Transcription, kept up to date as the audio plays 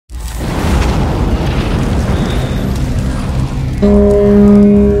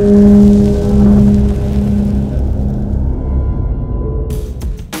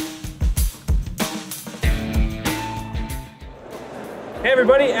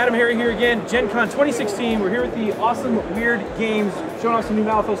AdamHarry here again, GenCon 2016. We're here with the awesome Wyrd Games, showing off some new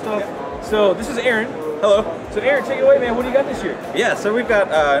Malifaux stuff. So this is Aaron. Hello. So Aaron, take it away, man. What do you got this year? Yeah, so we've got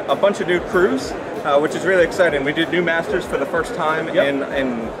a bunch of new crews, which is really exciting. We did new masters for the first time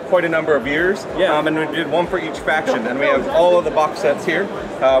in quite a number of years, and we did one for each faction, and we have all of the box sets here,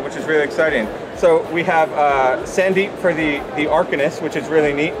 which is really exciting. So we have Sandeep for the Arcanist, which is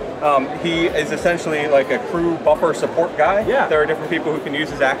really neat. He is essentially like a crew buffer support guy. Yeah. There are different people who can use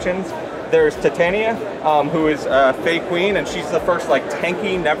his actions. There's Titania, who is Fae Queen, and she's the first like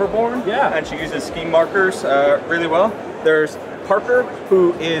tanky Neverborn. Yeah. And she uses scheme markers really well. There's Parker,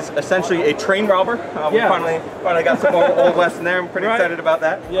 who is essentially a train robber. We finally got some more Old West in there. I'm pretty excited about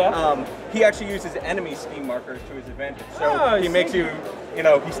that. Yeah. He actually uses enemy scheme markers to his advantage. So he makes you,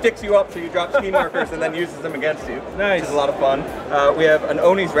 he sticks you up so you drop scheme markers and then uses them against you. Nice. Which is a lot of fun. We have an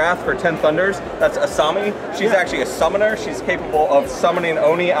Oni's Wrath for 10 Thunders. That's Asami. She's actually a summoner. She's capable of summoning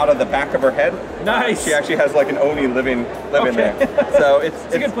Oni out of the back of her head. Nice. She actually has like an Oni living there. So it's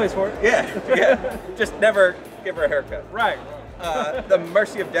a good place for it. Yeah. Just never give her a haircut. Right. The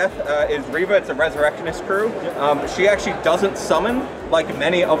Mercy of Death is Riva. It's a Resurrectionist crew. She actually doesn't summon like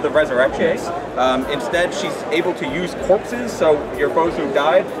many of the Resurrectionists. Instead, she's able to use corpses, so your foes who've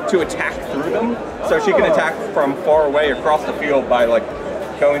died, to attack through them. So she can attack from far away across the field by like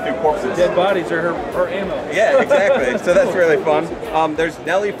going through corpses. Dead bodies are her ammo. Yeah, exactly. So that's really fun. There's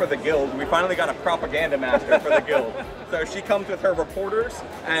Nelly for the guild. We finally got a propaganda master for the guild. So she comes with her reporters,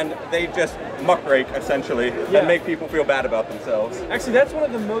 and they just muckrake, essentially, and make people feel bad about themselves. Actually, that's one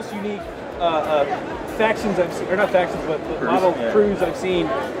of the most unique factions I've seen, or not factions, but model crews I've seen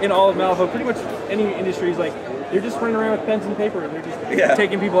in all of Malifaux. Pretty much any industry is like, they're just running around with pens and paper, and they're just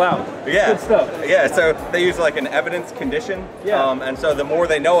taking people out. Yeah. Good stuff. Yeah, so they use like an evidence condition, and so the more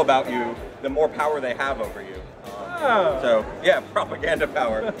they know about you, the more power they have over you. So, yeah, propaganda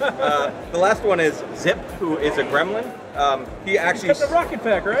power. The last one is Zip, who is a gremlin. He actually... He's got the rocket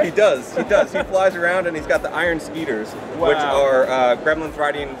pack, right? He does. He flies around, and he's got the Iron Skeeters, which are gremlins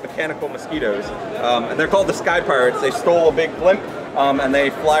riding mechanical mosquitoes. And they're called the Sky Pirates. They stole a big blimp, and they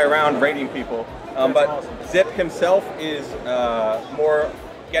fly around raiding people. But awesome. Zip himself is more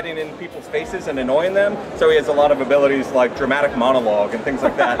getting in people's faces and annoying them, so he has a lot of abilities like dramatic monologue and things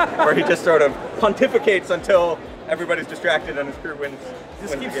like that, where he just sort of pontificates until everybody's distracted and his crew wins.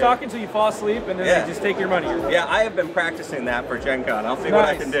 Just keep talking until you fall asleep, and then they just take your money. Yeah, I have been practicing that for GenCon. I'll see what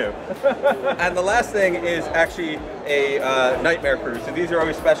I can do. And the last thing is actually a Nightmare crew. So these are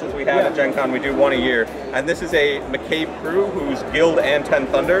always specials we have at GenCon. We do one a year. And this is a McCabe crew who's Guild and 10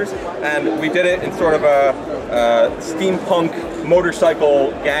 Thunders. And we did it in sort of a steampunk motorcycle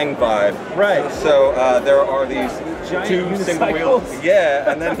gang vibe. Right. So there are these two single wheels.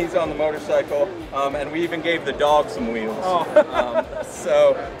 Yeah, and then he's on the motorcycle. And we even gave the dog some wheels.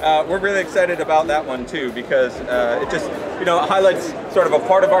 So we're really excited about that one too, because it just highlights sort of a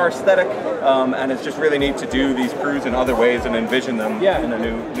part of our aesthetic, and it's just really neat to do these crews in other ways and envision them in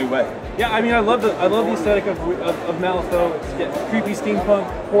a new way. Yeah, I mean, I love the aesthetic of Malifaux. It's creepy steampunk,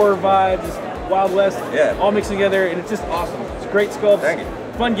 horror vibes, just Wild West, all mixed together, and it's just awesome. It's great sculpts. Thank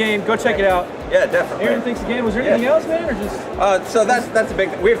you. Fun game. Go check it out. Yeah, definitely. Aaron, thanks again. Was there anything else, man, or just? So that's a big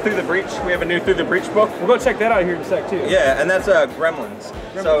thing. We have Through the Breach. We have a new Through the Breach book. We'll go check that out here in a sec too. Yeah, and that's Gremlins.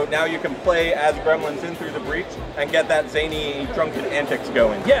 So now you can play as Gremlins in Through the Breach and get that zany, drunken antics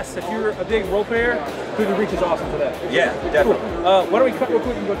going. Yes, if you're a big role player, Through the Breach is awesome for that. Yeah, definitely. Cool. Why don't we cut real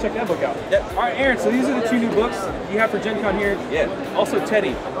quick and go check that book out? Yep. All right, Aaron. So these are the two new books you have for GenCon here. Yeah. Also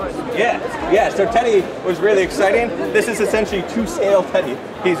Teddy. Yeah. So Teddy was really exciting. This is essentially to-scale Teddy.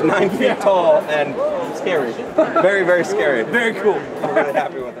 He's 9 feet tall and scary. Very, very scary. Very cool. I'm really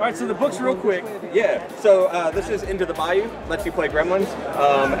happy with it. All right, so the book's real quick. Yeah, so this is Into the Bayou, lets you play Gremlins,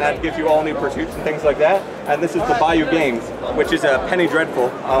 and gives you all new pursuits and things like that. And this is the Bayou Games, which is a Penny Dreadful.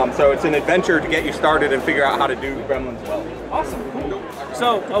 So it's an adventure to get you started and figure out how to do Gremlins well. Awesome.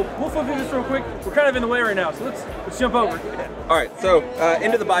 So we'll flip through this real quick. We're kind of in the way right now, so let's jump over. All right, so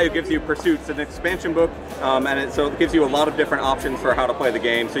Into the Bayou gives you Pursuits, an expansion book, and it gives you a lot of different options for how to play the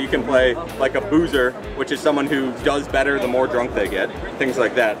game. So you can play like a boozer, which is someone who does better the more drunk they get, things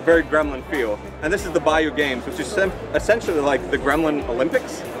like that. Very Gremlin feel. And this is the Bayou Games, which is essentially like the Gremlin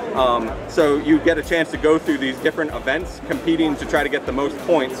Olympics. So you get a chance to go through these different events, competing to try to get the most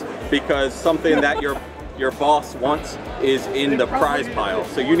points, because something that your boss wants is in the prize pile.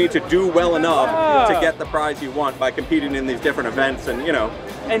 So you need to do well enough to get the prize you want by competing in these different events, and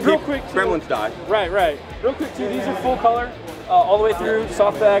and real quick too, Gremlins die. Right. Real quick too, these are full color, all the way through,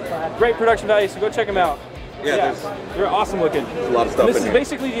 softback, great production value, so go check them out. Yeah, they're awesome looking. There's a lot of stuff This in is here.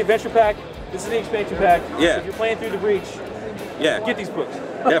 Basically the adventure pack. This is the expansion pack. Yeah. So if you're playing Through the Breach, get these books.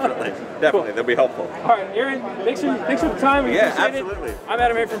 Definitely, definitely, they'll be helpful. All right, Aaron, thanks for the time. Yeah, absolutely. I'm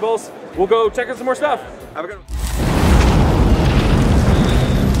AdamHarry from BoLS. We'll go check out some more stuff. Have a good one.